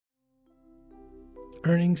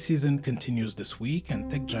Earnings season continues this week, and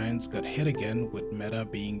tech giants got hit again, with Meta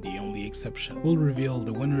being the only exception. We'll reveal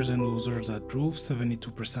the winners and losers that drove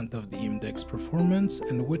 72% of the index performance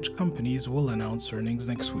and which companies will announce earnings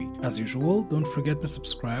next week. As usual, don't forget to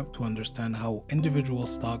subscribe to understand how individual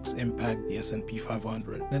stocks impact the S&P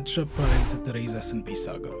 500. Let's jump right into today's S&P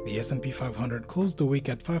saga. The S&P 500 closed the week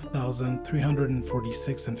at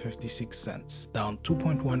 5,346.56 cents, down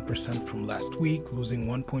 2.1% from last week, losing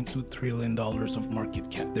 $1.2 trillion of market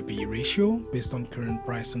cap. The PE ratio, based on current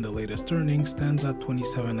price and the latest earnings, stands at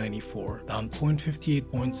 27.94, down 0.58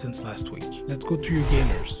 points since last week. Let's go through your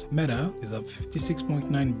gainers. Meta is up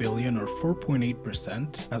 56.9 billion or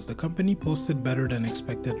 4.8% as the company posted better than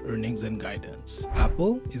expected earnings and guidance.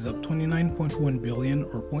 Apple is up 29.1 billion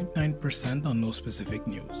or 0.9% on no specific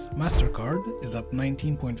news. MasterCard is up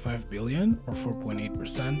 19.5 billion or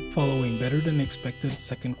 4.8% following better than expected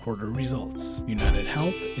second quarter results. United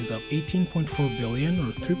Health is up 18.4 billion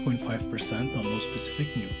or 3.5% on no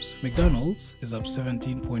specific news. McDonald's is up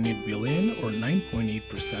 17.8 billion or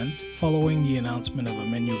 9.8% following the announcement of a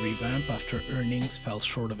menu revamp after earnings fell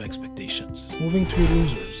short of expectations. Moving to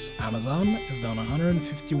losers, Amazon is down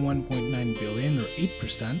 151.9 billion or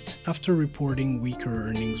 8% after reporting weaker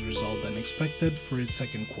earnings result than expected for its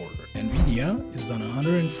second quarter. Nvidia is down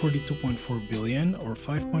 142.4 billion or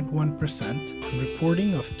 5.1% on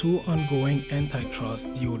reporting of two ongoing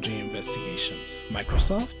antitrust DOJ investigations.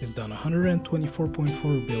 Microsoft is down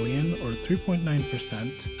 124.4 billion or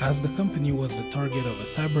 3.9% as the company was the target of a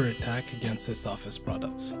cyber attack against its Office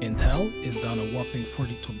products. Intel is down a whopping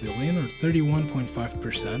 42 billion or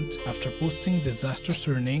 31.5% after posting disastrous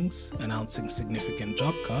earnings, announcing significant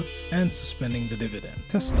job cuts, and suspending the dividend.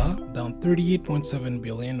 Tesla down 38.7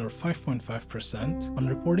 billion or 5.5% on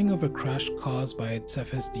reporting of a crash caused by its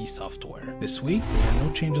FSD software. This week, there were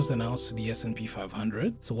no changes announced to the S&P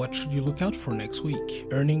 500, so what should you look out for next week?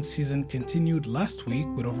 Earnings season continued last week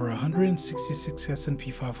with over 166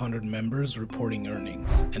 S&P 500 members reporting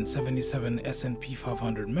earnings, and 77 S&P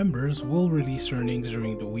 500 members will release earnings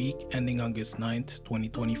during the week ending August 9th,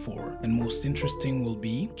 2024. And most interesting will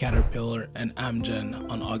be Caterpillar and Amgen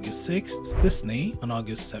on August 6th, Disney on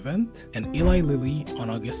August 7th, and Eli Lilly on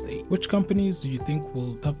August 8th. Which companies do you think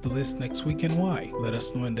will top the list next week and why? Let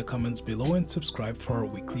us know in the comments below and subscribe for our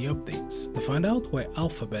weekly updates. To find out why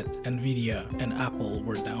Alphabet, Nvidia, and Apple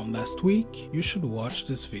were down last week, you should watch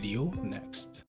this video next.